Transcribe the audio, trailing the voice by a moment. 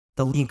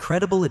The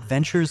Incredible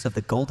Adventures of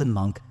the Golden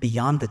Monk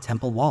Beyond the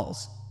Temple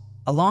Walls.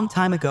 A long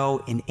time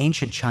ago, in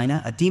ancient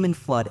China, a demon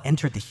flood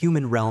entered the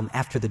human realm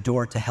after the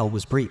door to hell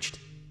was breached.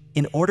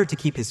 In order to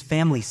keep his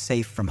family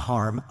safe from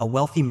harm, a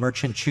wealthy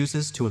merchant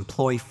chooses to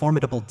employ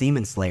formidable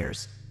demon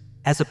slayers.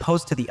 As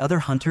opposed to the other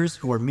hunters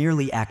who are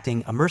merely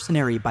acting, a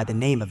mercenary by the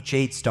name of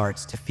Jade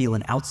starts to feel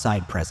an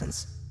outside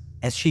presence.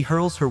 As she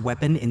hurls her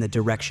weapon in the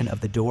direction of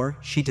the door,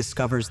 she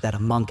discovers that a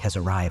monk has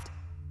arrived.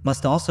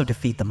 Must also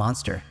defeat the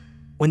monster.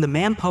 When the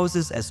man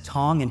poses as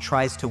Tong and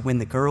tries to win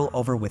the girl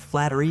over with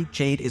flattery,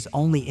 Jade is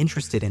only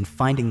interested in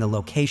finding the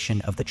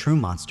location of the true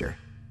monster.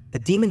 The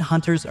demon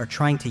hunters are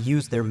trying to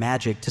use their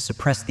magic to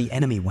suppress the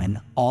enemy when,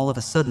 all of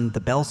a sudden,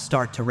 the bells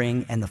start to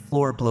ring and the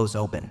floor blows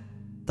open.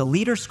 The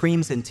leader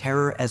screams in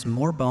terror as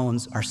more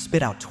bones are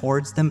spit out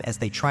towards them as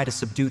they try to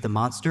subdue the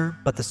monster,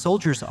 but the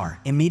soldiers are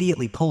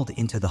immediately pulled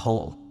into the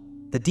hole.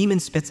 The demon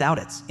spits out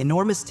its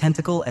enormous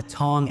tentacle at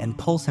Tong and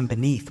pulls him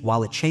beneath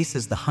while it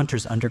chases the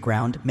hunters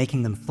underground,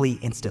 making them flee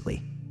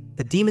instantly.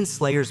 The demon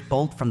slayers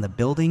bolt from the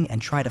building and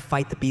try to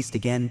fight the beast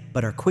again,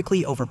 but are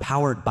quickly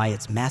overpowered by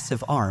its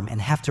massive arm and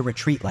have to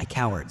retreat like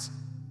cowards.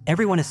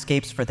 Everyone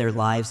escapes for their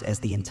lives as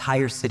the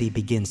entire city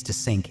begins to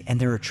sink and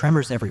there are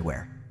tremors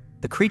everywhere.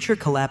 The creature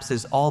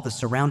collapses all the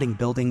surrounding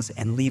buildings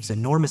and leaves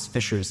enormous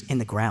fissures in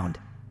the ground,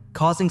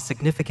 causing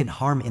significant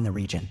harm in the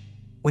region.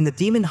 When the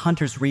demon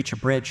hunters reach a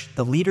bridge,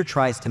 the leader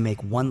tries to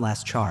make one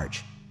last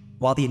charge.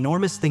 While the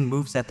enormous thing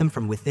moves at them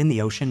from within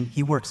the ocean,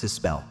 he works his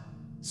spell.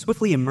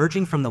 Swiftly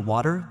emerging from the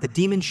water, the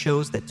demon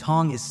shows that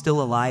Tong is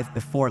still alive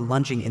before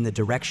lunging in the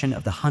direction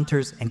of the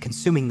hunters and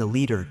consuming the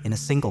leader in a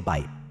single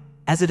bite.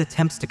 As it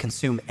attempts to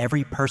consume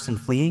every person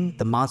fleeing,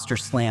 the monster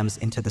slams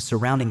into the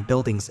surrounding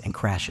buildings and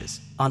crashes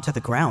onto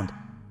the ground.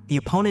 The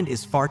opponent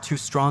is far too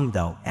strong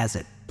though, as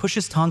it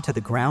pushes Tong to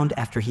the ground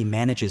after he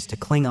manages to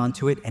cling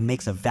onto it and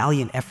makes a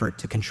valiant effort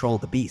to control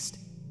the beast.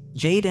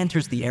 Jade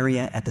enters the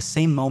area at the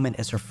same moment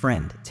as her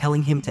friend,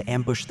 telling him to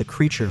ambush the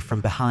creature from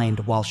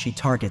behind while she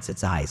targets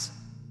its eyes.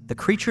 The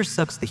creature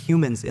sucks the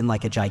humans in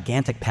like a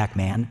gigantic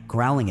Pac-Man,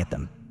 growling at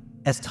them.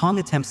 As Tong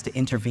attempts to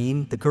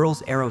intervene, the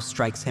girl's arrow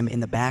strikes him in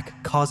the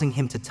back, causing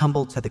him to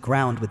tumble to the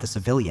ground with the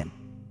civilian.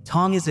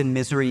 Tong is in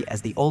misery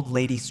as the old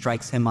lady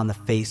strikes him on the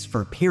face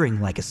for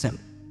appearing like a simp.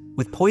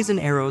 With poison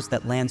arrows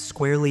that land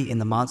squarely in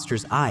the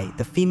monster's eye,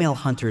 the female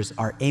hunters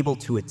are able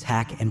to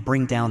attack and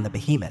bring down the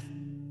behemoth.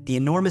 The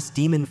enormous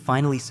demon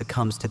finally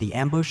succumbs to the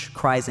ambush,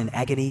 cries in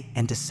agony,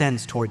 and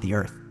descends toward the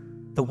earth.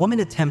 The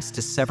woman attempts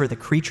to sever the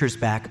creature's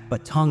back,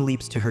 but Tong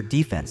leaps to her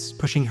defense,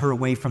 pushing her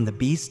away from the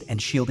beast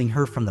and shielding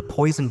her from the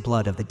poisoned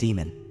blood of the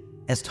demon.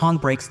 As Tong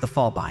breaks the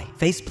fall by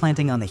face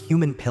planting on the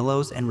human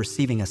pillows and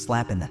receiving a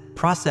slap in the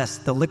process,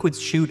 the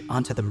liquids shoot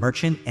onto the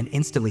merchant and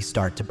instantly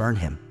start to burn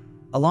him.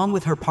 Along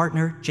with her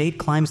partner, Jade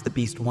climbs the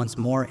beast once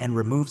more and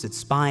removes its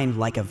spine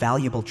like a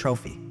valuable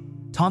trophy.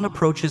 Tong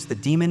approaches the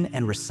demon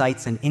and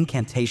recites an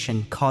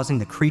incantation, causing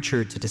the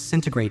creature to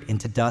disintegrate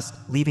into dust,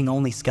 leaving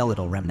only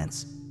skeletal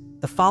remnants.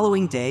 The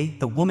following day,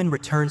 the woman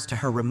returns to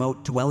her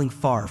remote dwelling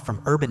far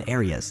from urban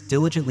areas,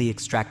 diligently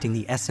extracting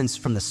the essence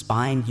from the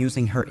spine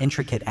using her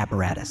intricate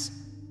apparatus.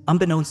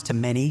 Unbeknownst to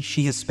many,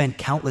 she has spent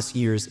countless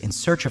years in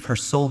search of her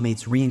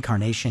soulmate's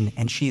reincarnation,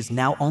 and she is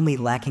now only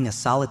lacking a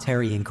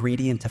solitary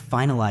ingredient to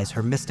finalize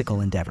her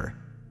mystical endeavor.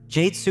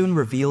 Jade soon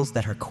reveals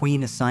that her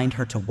queen assigned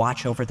her to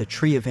watch over the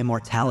tree of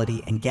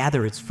immortality and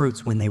gather its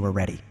fruits when they were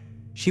ready.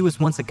 She was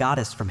once a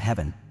goddess from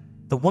heaven.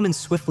 The woman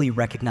swiftly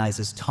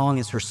recognizes Tong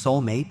as her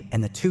soulmate,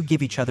 and the two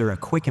give each other a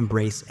quick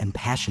embrace and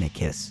passionate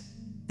kiss.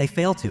 They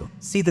fail to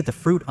see that the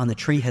fruit on the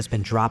tree has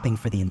been dropping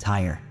for the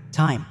entire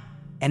time,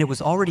 and it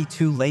was already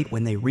too late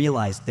when they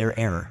realized their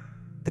error.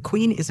 The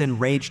queen is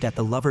enraged at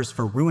the lovers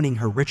for ruining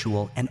her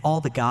ritual, and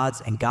all the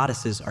gods and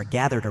goddesses are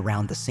gathered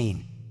around the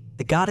scene.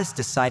 The goddess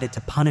decided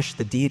to punish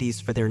the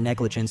deities for their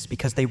negligence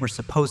because they were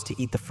supposed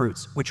to eat the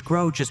fruits, which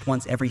grow just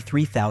once every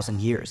 3,000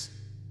 years.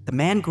 The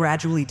man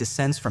gradually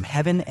descends from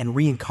heaven and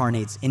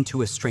reincarnates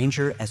into a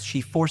stranger as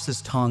she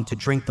forces Tong to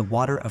drink the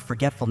water of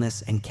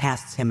forgetfulness and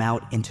casts him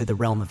out into the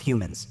realm of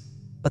humans.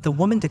 But the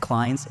woman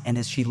declines, and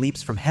as she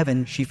leaps from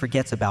heaven, she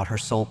forgets about her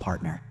soul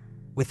partner.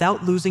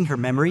 Without losing her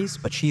memories,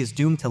 but she is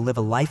doomed to live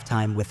a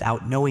lifetime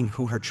without knowing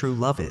who her true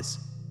love is.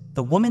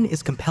 The woman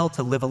is compelled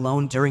to live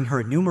alone during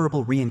her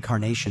innumerable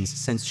reincarnations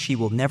since she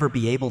will never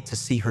be able to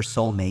see her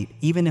soulmate,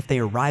 even if they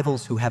are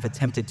rivals who have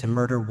attempted to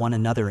murder one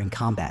another in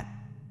combat.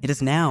 It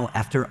is now,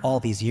 after all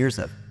these years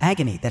of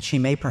agony, that she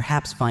may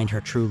perhaps find her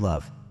true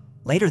love.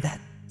 Later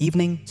that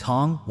evening,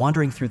 Tong,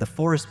 wandering through the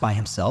forest by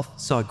himself,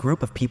 saw a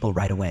group of people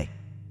right away.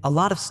 A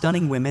lot of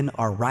stunning women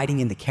are riding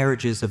in the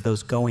carriages of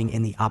those going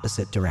in the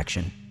opposite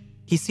direction.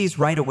 He sees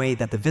right away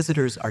that the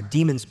visitors are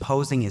demons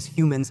posing as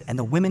humans, and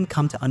the women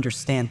come to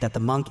understand that the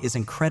monk is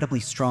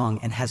incredibly strong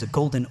and has a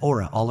golden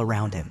aura all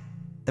around him.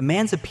 The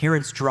man's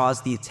appearance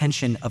draws the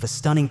attention of a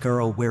stunning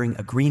girl wearing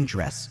a green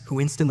dress, who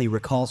instantly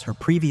recalls her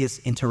previous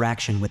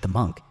interaction with the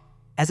monk.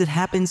 As it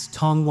happens,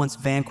 Tong once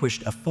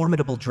vanquished a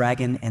formidable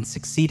dragon and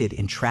succeeded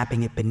in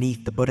trapping it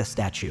beneath the Buddha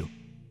statue.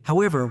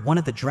 However, one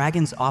of the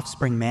dragon's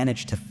offspring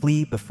managed to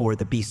flee before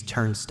the beast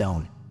turned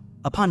stone.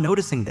 Upon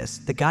noticing this,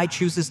 the guy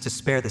chooses to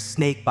spare the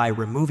snake by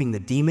removing the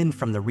demon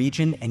from the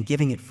region and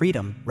giving it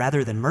freedom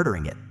rather than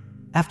murdering it.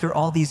 After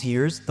all these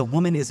years, the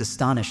woman is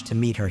astonished to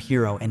meet her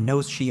hero and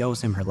knows she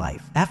owes him her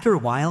life. After a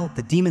while,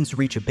 the demons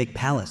reach a big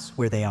palace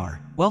where they are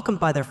welcomed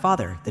by their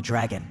father, the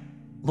dragon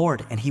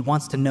lord, and he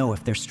wants to know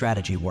if their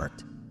strategy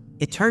worked.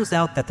 It turns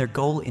out that their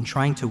goal in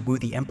trying to woo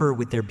the emperor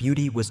with their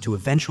beauty was to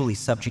eventually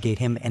subjugate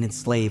him and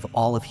enslave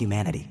all of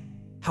humanity.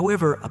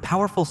 However, a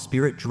powerful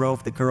spirit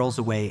drove the girls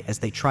away as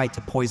they tried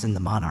to poison the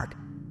monarch,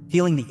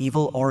 feeling the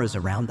evil auras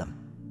around them.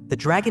 The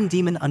dragon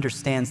demon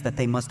understands that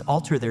they must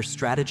alter their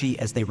strategy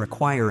as they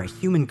require a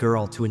human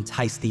girl to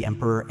entice the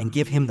emperor and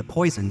give him the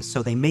poison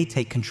so they may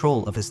take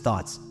control of his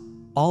thoughts.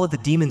 All of the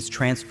demons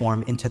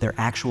transform into their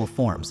actual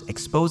forms,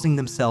 exposing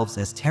themselves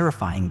as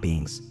terrifying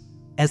beings,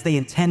 as they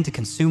intend to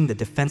consume the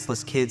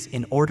defenseless kids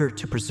in order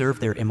to preserve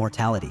their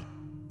immortality.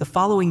 The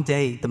following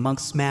day, the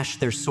monks smash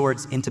their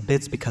swords into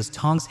bits because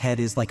Tong's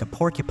head is like a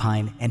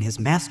porcupine and his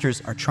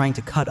masters are trying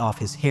to cut off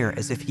his hair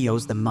as if he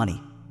owes them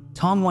money.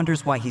 Tong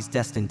wonders why he's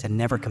destined to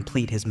never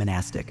complete his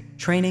monastic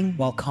training,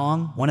 while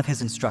Kong, one of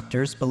his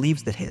instructors,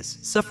 believes that his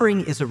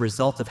suffering is a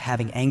result of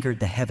having angered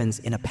the heavens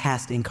in a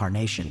past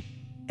incarnation.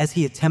 As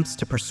he attempts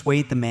to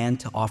persuade the man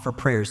to offer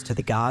prayers to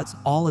the gods,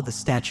 all of the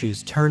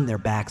statues turn their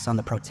backs on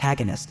the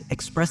protagonist,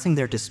 expressing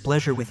their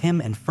displeasure with him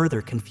and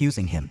further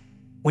confusing him.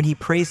 When he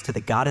prays to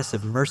the goddess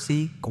of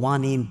mercy,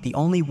 Guanyin, the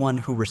only one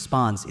who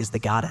responds is the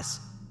goddess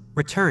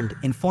returned,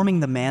 informing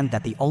the man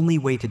that the only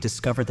way to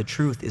discover the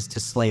truth is to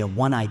slay a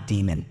one-eyed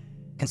demon.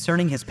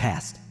 Concerning his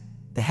past,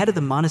 the head of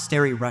the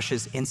monastery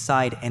rushes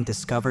inside and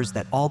discovers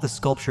that all the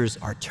sculptures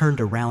are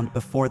turned around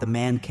before the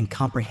man can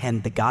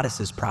comprehend the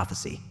goddess's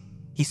prophecy.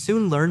 He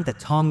soon learned that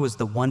Tong was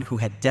the one who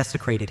had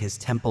desecrated his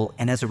temple,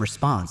 and as a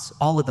response,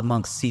 all of the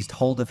monks seized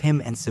hold of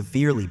him and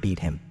severely beat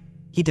him.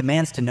 He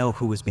demands to know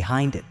who was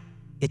behind it.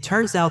 It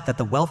turns out that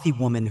the wealthy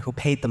woman who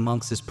paid the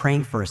monks is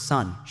praying for a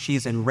son. She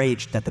is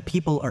enraged that the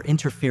people are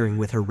interfering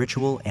with her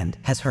ritual and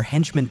has her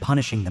henchmen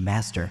punishing the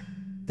master.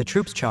 The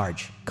troops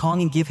charge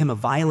Kong and give him a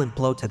violent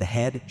blow to the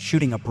head,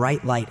 shooting a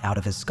bright light out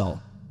of his skull.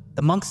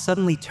 The monk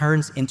suddenly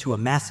turns into a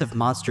massive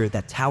monster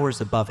that towers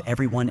above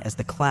everyone as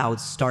the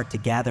clouds start to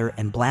gather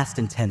and blast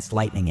intense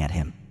lightning at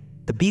him.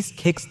 The beast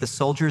kicks the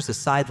soldiers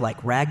aside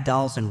like rag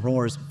dolls and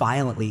roars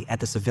violently at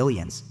the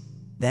civilians.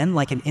 Then,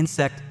 like an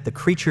insect, the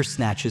creature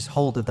snatches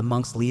hold of the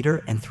monk's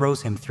leader and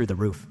throws him through the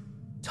roof.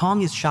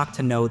 Tong is shocked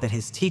to know that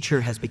his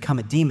teacher has become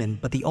a demon,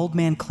 but the old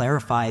man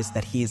clarifies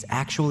that he is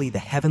actually the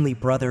heavenly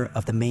brother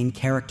of the main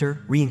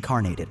character,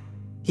 reincarnated.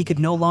 He could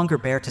no longer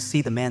bear to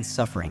see the man's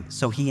suffering,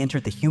 so he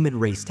entered the human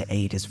race to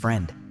aid his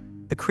friend.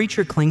 The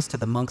creature clings to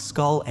the monk's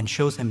skull and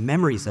shows him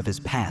memories of his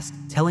past,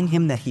 telling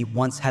him that he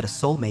once had a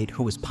soulmate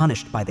who was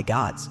punished by the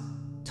gods.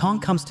 Tong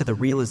comes to the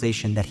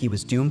realization that he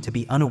was doomed to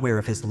be unaware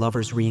of his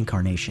lover's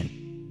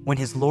reincarnation. When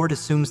his lord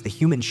assumes the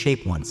human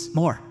shape once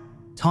more,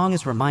 Tong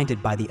is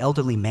reminded by the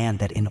elderly man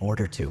that in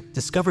order to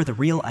discover the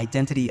real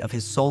identity of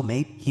his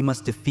soulmate, he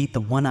must defeat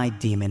the one-eyed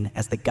demon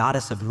as the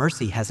goddess of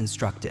mercy has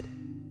instructed.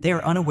 They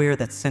are unaware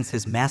that since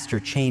his master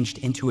changed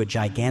into a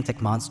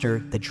gigantic monster,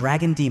 the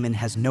dragon demon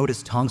has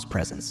noticed Tong's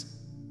presence.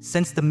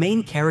 Since the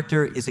main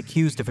character is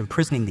accused of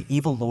imprisoning the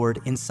evil lord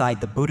inside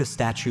the Buddha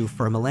statue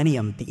for a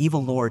millennium, the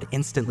evil lord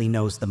instantly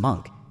knows the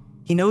monk.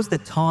 He knows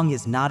that Tong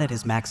is not at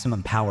his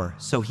maximum power,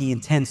 so he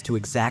intends to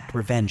exact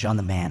revenge on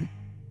the man.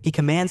 He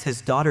commands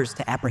his daughters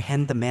to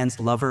apprehend the man's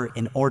lover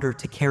in order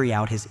to carry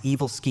out his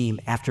evil scheme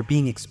after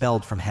being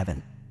expelled from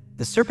heaven.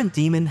 The serpent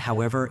demon,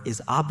 however,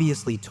 is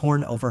obviously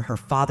torn over her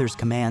father's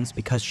commands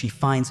because she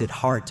finds it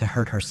hard to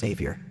hurt her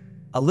savior.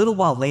 A little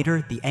while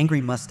later, the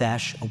angry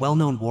mustache, a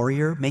well-known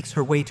warrior, makes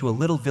her way to a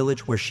little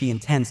village where she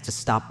intends to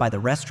stop by the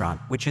restaurant,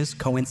 which is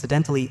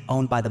coincidentally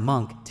owned by the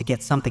monk, to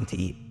get something to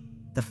eat.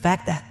 The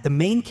fact that the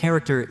main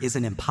character is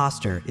an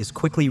imposter is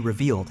quickly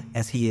revealed,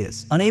 as he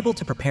is unable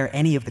to prepare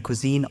any of the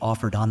cuisine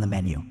offered on the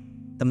menu.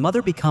 The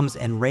mother becomes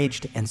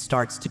enraged and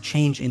starts to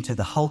change into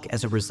the Hulk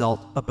as a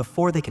result, but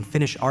before they can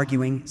finish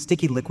arguing,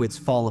 sticky liquids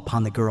fall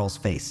upon the girl's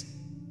face.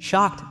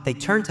 Shocked, they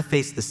turn to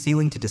face the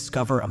ceiling to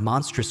discover a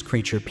monstrous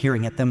creature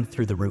peering at them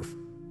through the roof.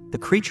 The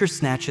creature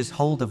snatches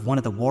hold of one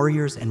of the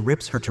warriors and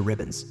rips her to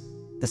ribbons.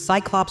 The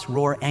Cyclops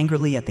roar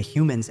angrily at the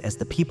humans as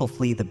the people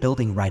flee the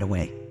building right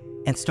away,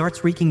 and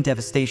starts wreaking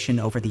devastation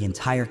over the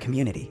entire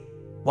community.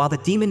 While the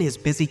demon is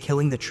busy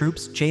killing the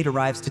troops, Jade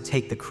arrives to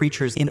take the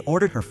creatures in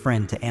order her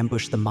friend to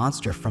ambush the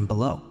monster from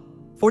below.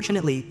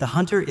 Fortunately, the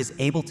hunter is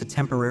able to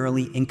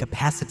temporarily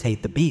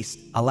incapacitate the beast,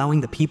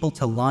 allowing the people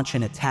to launch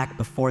an attack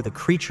before the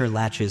creature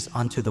latches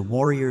onto the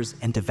warriors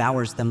and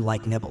devours them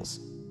like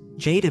nibbles.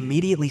 Jade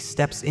immediately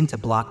steps in to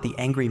block the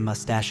angry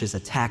mustache's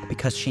attack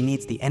because she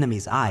needs the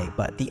enemy's eye,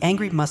 but the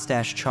angry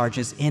mustache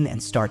charges in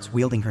and starts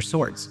wielding her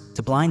swords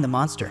to blind the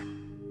monster.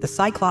 The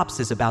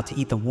Cyclops is about to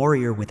eat the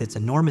warrior with its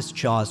enormous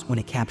jaws when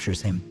it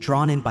captures him,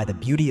 drawn in by the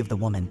beauty of the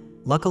woman.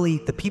 Luckily,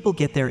 the people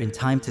get there in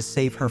time to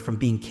save her from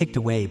being kicked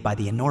away by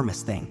the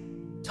enormous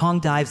thing.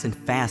 Tong dives in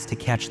fast to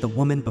catch the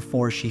woman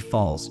before she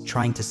falls,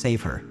 trying to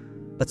save her,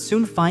 but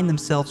soon find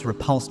themselves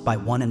repulsed by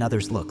one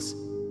another's looks.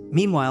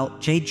 Meanwhile,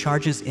 Jade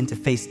charges in to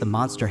face the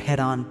monster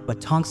head-on,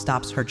 but Tong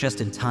stops her just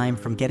in time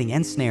from getting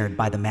ensnared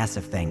by the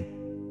massive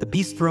thing. The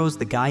beast throws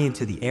the guy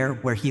into the air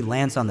where he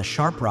lands on the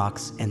sharp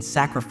rocks and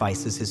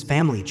sacrifices his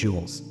family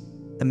jewels.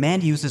 The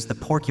man uses the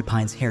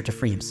porcupine's hair to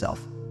free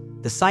himself.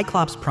 The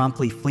Cyclops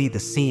promptly flee the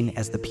scene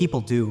as the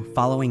people do,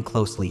 following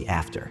closely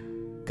after,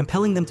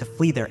 compelling them to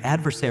flee their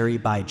adversary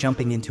by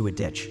jumping into a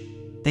ditch.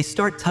 They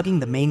start tugging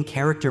the main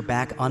character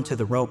back onto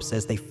the ropes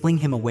as they fling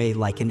him away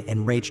like an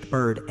enraged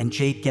bird, and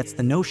Jade gets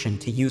the notion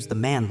to use the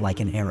man like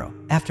an arrow.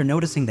 After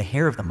noticing the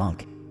hair of the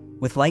monk,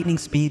 with lightning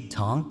speed,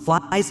 Tong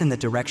flies in the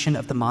direction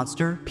of the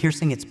monster,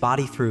 piercing its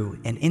body through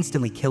and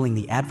instantly killing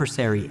the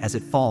adversary as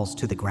it falls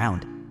to the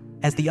ground.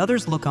 As the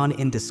others look on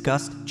in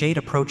disgust, Jade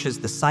approaches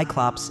the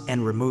Cyclops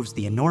and removes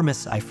the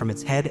enormous eye from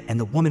its head, and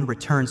the woman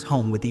returns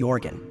home with the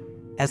organ.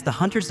 As the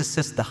hunters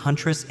assist the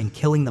huntress in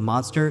killing the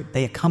monster,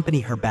 they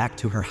accompany her back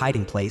to her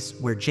hiding place,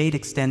 where Jade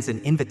extends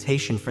an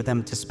invitation for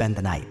them to spend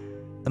the night.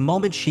 The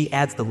moment she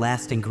adds the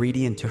last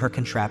ingredient to her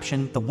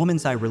contraption, the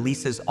woman's eye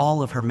releases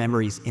all of her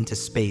memories into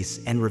space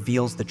and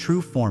reveals the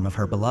true form of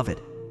her beloved.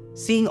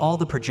 Seeing all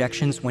the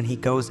projections when he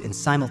goes in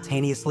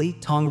simultaneously,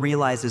 Tong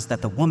realizes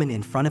that the woman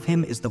in front of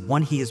him is the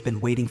one he has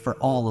been waiting for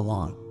all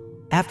along.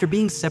 After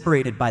being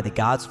separated by the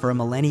gods for a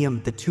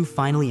millennium, the two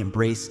finally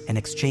embrace and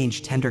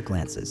exchange tender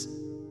glances.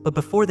 But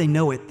before they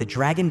know it, the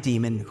dragon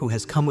demon, who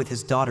has come with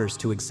his daughters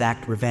to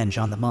exact revenge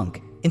on the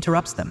monk,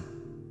 interrupts them.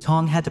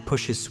 Tong had to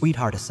push his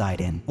sweetheart aside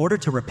in order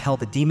to repel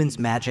the demon's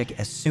magic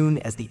as soon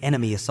as the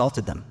enemy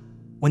assaulted them.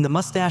 When the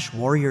mustache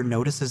warrior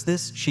notices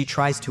this, she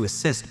tries to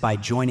assist by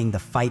joining the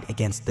fight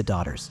against the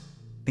daughters.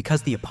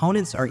 Because the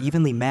opponents are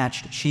evenly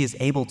matched, she is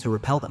able to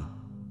repel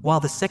them. While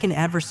the second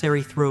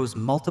adversary throws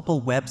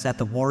multiple webs at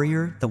the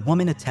warrior, the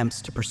woman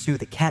attempts to pursue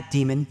the cat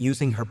demon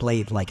using her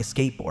blade like a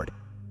skateboard.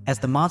 As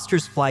the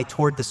monsters fly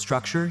toward the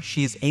structure,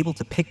 she is able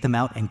to pick them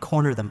out and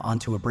corner them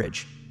onto a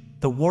bridge.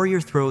 The warrior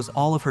throws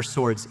all of her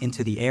swords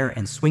into the air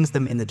and swings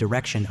them in the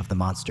direction of the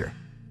monster.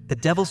 The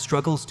devil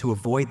struggles to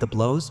avoid the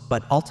blows,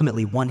 but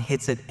ultimately one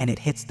hits it and it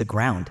hits the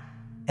ground.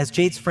 As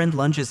Jade's friend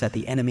lunges at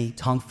the enemy,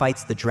 Tong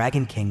fights the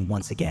Dragon King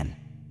once again.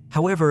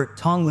 However,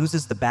 Tong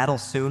loses the battle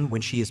soon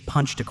when she is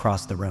punched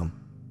across the room.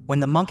 When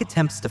the monk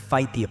attempts to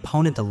fight the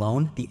opponent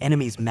alone, the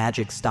enemy's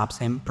magic stops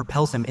him,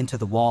 propels him into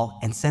the wall,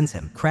 and sends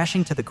him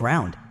crashing to the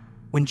ground.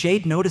 When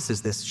Jade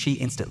notices this, she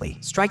instantly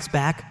strikes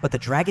back, but the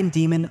dragon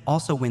demon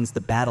also wins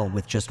the battle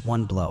with just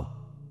one blow.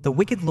 The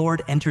Wicked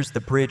Lord enters the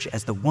bridge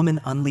as the woman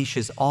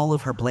unleashes all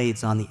of her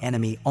blades on the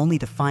enemy, only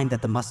to find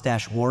that the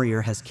mustache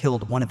warrior has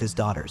killed one of his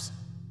daughters.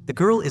 The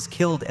girl is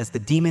killed as the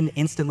demon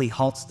instantly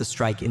halts the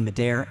strike in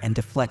midair and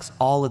deflects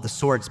all of the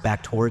swords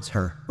back towards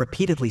her,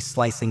 repeatedly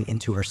slicing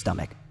into her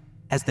stomach.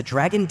 As the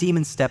dragon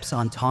demon steps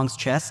on Tong's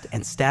chest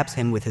and stabs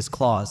him with his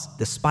claws,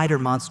 the spider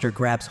monster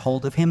grabs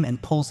hold of him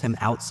and pulls him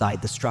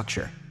outside the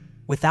structure.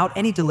 Without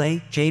any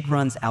delay, Jade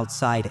runs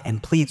outside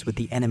and pleads with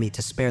the enemy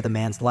to spare the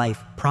man's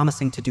life,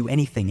 promising to do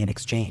anything in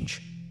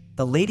exchange.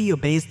 The lady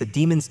obeys the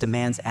demon's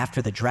demands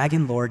after the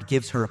Dragon Lord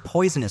gives her a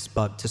poisonous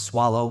bug to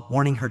swallow,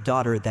 warning her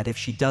daughter that if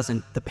she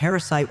doesn't, the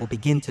parasite will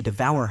begin to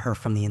devour her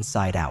from the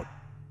inside out.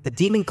 The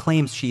demon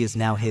claims she is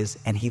now his,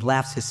 and he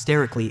laughs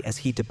hysterically as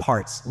he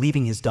departs,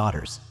 leaving his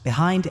daughters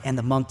behind and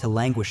the monk to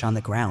languish on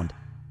the ground.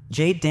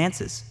 Jade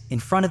dances in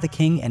front of the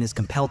king and is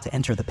compelled to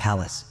enter the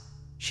palace.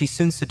 She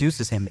soon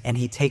seduces him and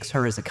he takes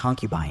her as a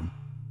concubine.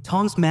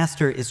 Tong's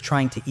master is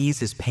trying to ease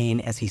his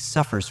pain as he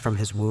suffers from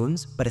his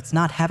wounds, but it's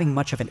not having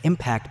much of an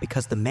impact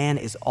because the man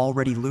is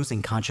already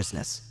losing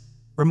consciousness.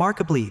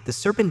 Remarkably, the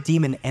serpent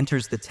demon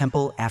enters the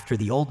temple after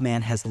the old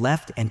man has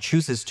left and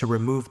chooses to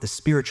remove the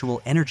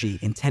spiritual energy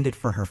intended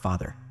for her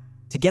father.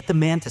 To get the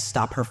man to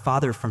stop her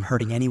father from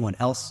hurting anyone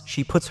else,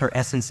 she puts her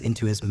essence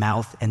into his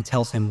mouth and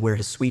tells him where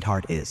his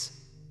sweetheart is.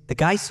 The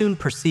guy soon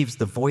perceives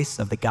the voice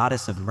of the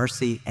goddess of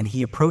mercy, and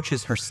he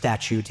approaches her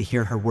statue to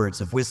hear her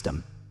words of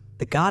wisdom.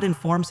 The god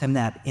informs him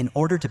that in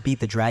order to beat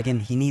the dragon,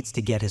 he needs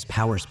to get his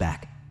powers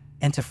back.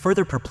 And to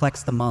further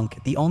perplex the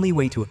monk, the only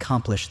way to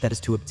accomplish that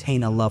is to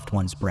obtain a loved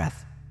one's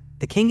breath.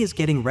 The king is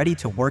getting ready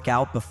to work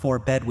out before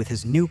bed with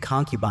his new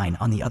concubine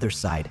on the other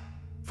side.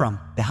 From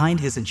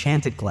behind his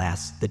enchanted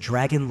glass, the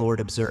Dragon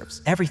Lord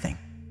observes everything.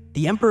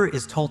 The emperor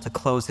is told to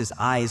close his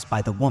eyes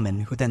by the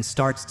woman, who then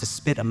starts to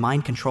spit a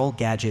mind control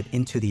gadget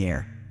into the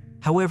air.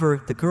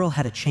 However, the girl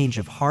had a change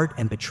of heart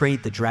and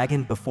betrayed the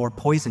dragon before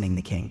poisoning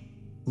the king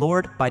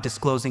Lord by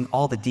disclosing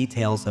all the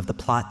details of the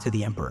plot to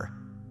the emperor.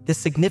 This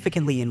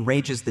significantly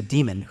enrages the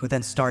demon, who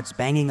then starts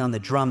banging on the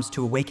drums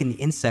to awaken the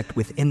insect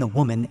within the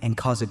woman and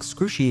cause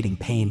excruciating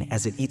pain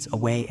as it eats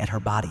away at her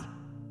body.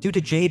 Due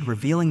to Jade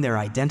revealing their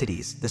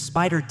identities, the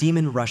spider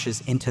demon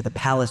rushes into the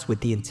palace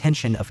with the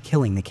intention of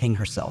killing the king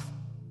herself.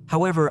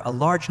 However, a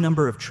large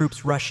number of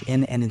troops rush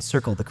in and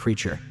encircle the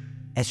creature.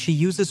 As she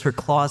uses her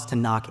claws to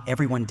knock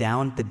everyone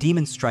down, the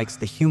demon strikes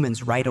the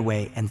humans right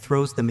away and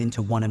throws them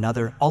into one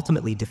another,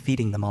 ultimately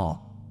defeating them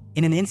all.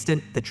 In an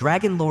instant, the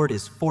Dragon Lord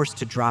is forced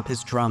to drop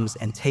his drums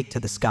and take to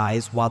the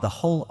skies, while the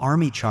whole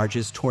army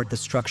charges toward the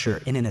structure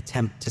in an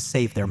attempt to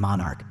save their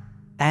monarch.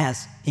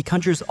 As he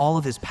conjures all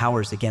of his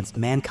powers against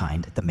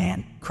mankind, the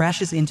man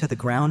crashes into the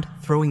ground,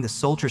 throwing the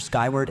soldier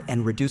skyward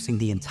and reducing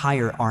the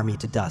entire army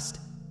to dust.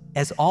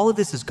 As all of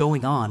this is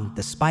going on,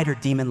 the spider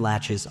demon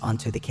latches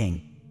onto the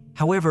king.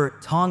 However,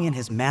 Tong and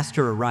his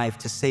master arrive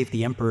to save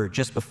the emperor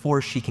just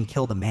before she can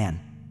kill the man.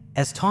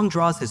 As Tong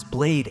draws his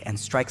blade and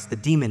strikes the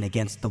demon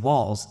against the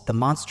walls, the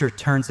monster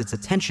turns its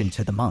attention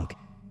to the monk.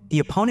 The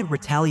opponent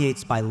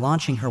retaliates by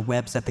launching her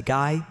webs at the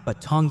guy,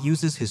 but Tong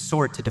uses his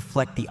sword to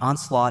deflect the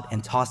onslaught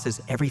and tosses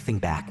everything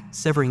back,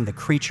 severing the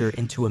creature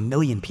into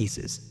 1,000,000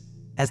 pieces.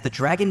 As the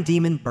dragon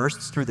demon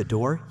bursts through the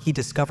door, he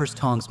discovers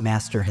Tong's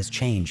master has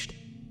changed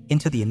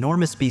into the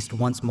enormous beast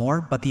once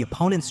more, but the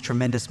opponent's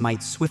tremendous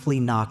might swiftly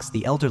knocks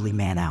the elderly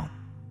man out.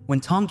 When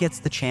Tong gets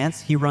the chance,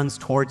 he runs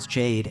towards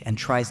Jade and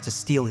tries to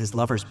steal his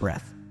lover's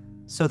breath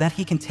so that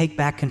he can take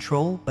back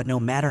control, but no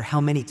matter how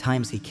many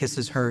times he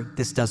kisses her,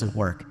 this doesn't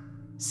work.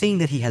 Seeing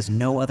that he has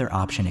no other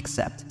option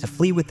except to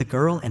flee with the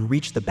girl and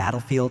reach the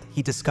battlefield,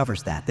 he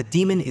discovers that the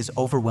demon is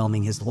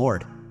overwhelming his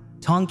lord.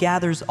 Tong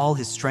gathers all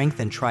his strength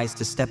and tries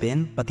to step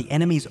in, but the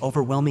enemy's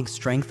overwhelming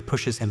strength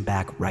pushes him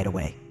back right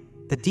away.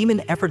 The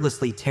demon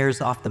effortlessly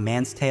tears off the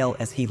man's tail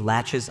as he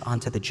latches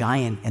onto the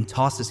giant and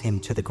tosses him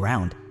to the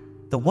ground.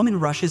 The woman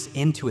rushes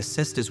in to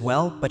assist as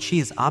well, but she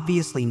is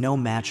obviously no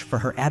match for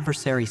her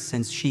adversary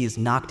since she is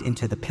knocked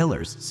into the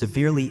pillars,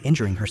 severely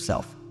injuring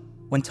herself.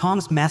 When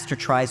Tong's master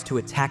tries to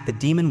attack the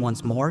demon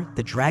once more,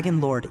 the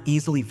Dragon Lord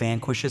easily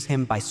vanquishes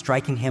him by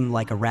striking him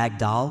like a rag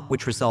doll,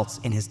 which results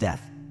in his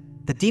death.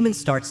 The demon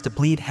starts to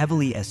bleed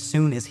heavily as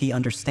soon as he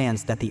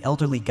understands that the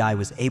elderly guy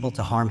was able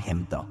to harm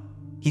him, though.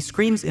 He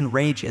screams in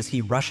rage as he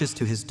rushes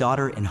to his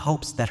daughter in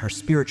hopes that her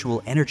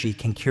spiritual energy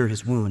can cure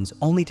his wounds,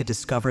 only to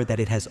discover that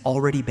it has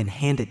already been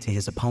handed to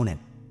his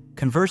opponent.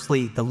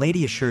 Conversely, the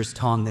lady assures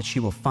Tong that she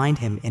will find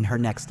him in her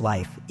next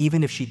life,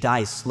 even if she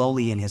dies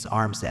slowly in his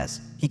arms as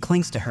he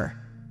clings to her.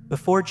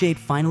 Before Jade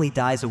finally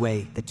dies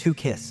away, the two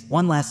kiss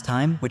one last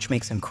time, which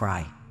makes him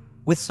cry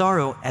with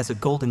sorrow as a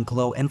golden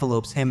glow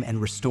envelopes him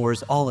and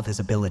restores all of his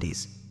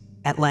abilities.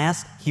 At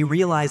last, he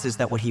realizes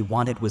that what he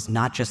wanted was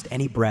not just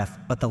any breath,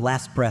 but the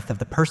last breath of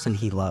the person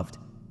he loved.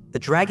 The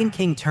Dragon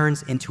King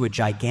turns into a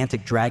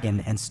gigantic dragon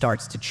and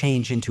starts to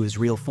change into his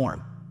real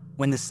form.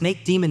 When the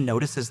snake demon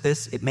notices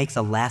this, it makes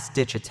a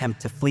last-ditch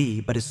attempt to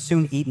flee, but is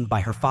soon eaten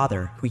by her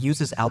father, who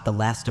uses out the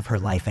last of her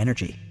life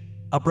energy.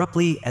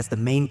 Abruptly, as the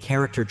main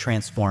character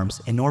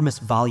transforms, enormous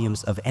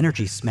volumes of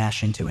energy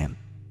smash into him,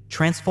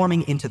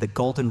 transforming into the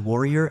Golden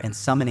Warrior and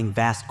summoning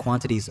vast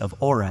quantities of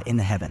aura in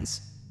the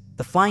heavens.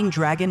 The flying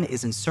dragon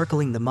is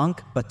encircling the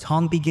monk, but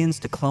Tong begins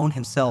to clone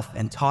himself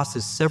and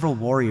tosses several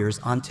warriors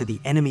onto the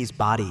enemy's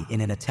body in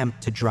an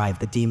attempt to drive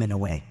the demon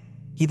away.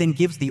 He then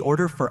gives the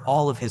order for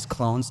all of his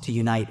clones to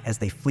unite as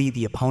they flee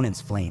the opponent's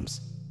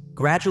flames,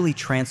 gradually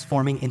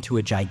transforming into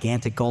a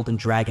gigantic golden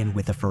dragon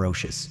with a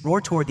ferocious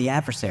roar toward the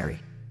adversary.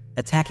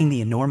 Attacking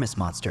the enormous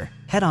monster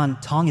head-on,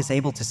 Tong is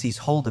able to seize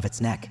hold of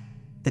its neck.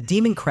 The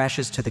demon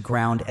crashes to the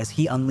ground as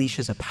he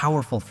unleashes a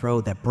powerful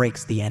throw that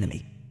breaks the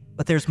enemy.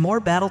 But there's more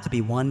battle to be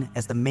won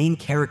as the main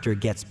character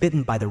gets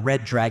bitten by the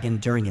red dragon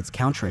during its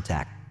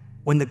counterattack.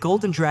 When the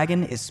golden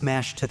dragon is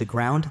smashed to the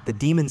ground, the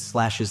demon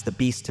slashes the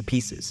beast to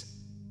pieces,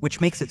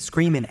 which makes it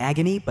scream in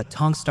agony, but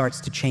Tong starts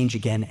to change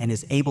again and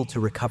is able to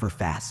recover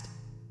fast.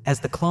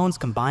 As the clones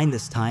combine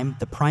this time,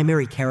 the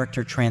primary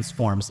character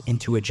transforms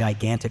into a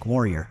gigantic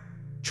warrior,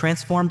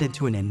 transformed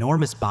into an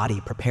enormous body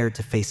prepared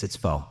to face its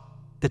foe.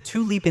 The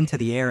two leap into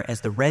the air as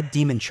the red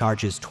demon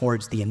charges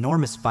towards the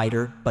enormous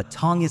fighter, but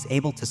Tong is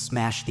able to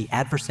smash the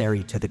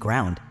adversary to the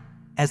ground.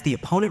 As the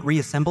opponent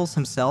reassembles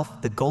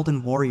himself, the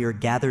Golden Warrior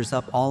gathers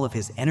up all of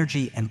his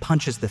energy and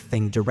punches the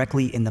thing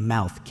directly in the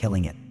mouth,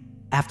 killing it.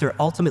 After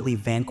ultimately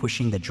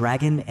vanquishing the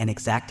dragon and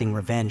exacting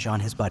revenge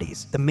on his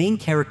buddies, the main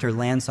character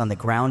lands on the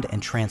ground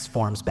and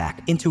transforms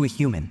back into a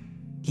human.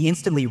 He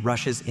instantly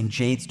rushes in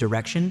Jade's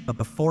direction, but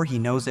before he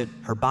knows it,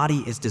 her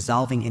body is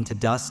dissolving into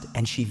dust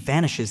and she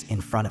vanishes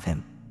in front of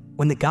him.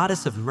 When the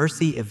goddess of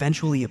mercy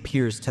eventually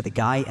appears to the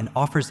guy and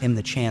offers him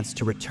the chance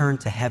to return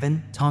to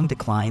heaven, Tong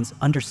declines,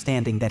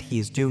 understanding that he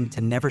is doomed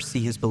to never see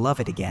his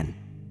beloved again.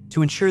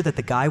 To ensure that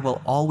the guy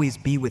will always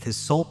be with his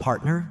soul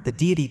partner, the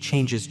deity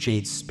changes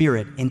Jade's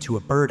spirit into a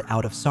bird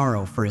out of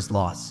sorrow for his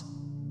loss.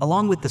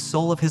 Along with the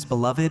soul of his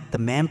beloved, the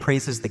man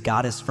praises the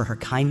goddess for her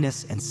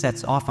kindness and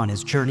sets off on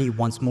his journey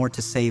once more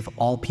to save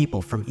all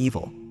people from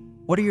evil.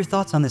 What are your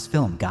thoughts on this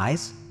film,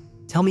 guys?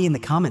 Tell me in the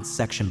comments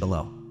section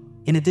below.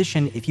 In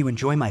addition, if you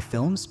enjoy my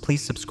films,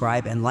 please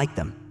subscribe and like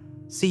them.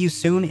 See you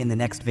soon in the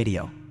next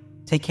video.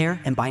 Take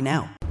care and bye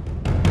now.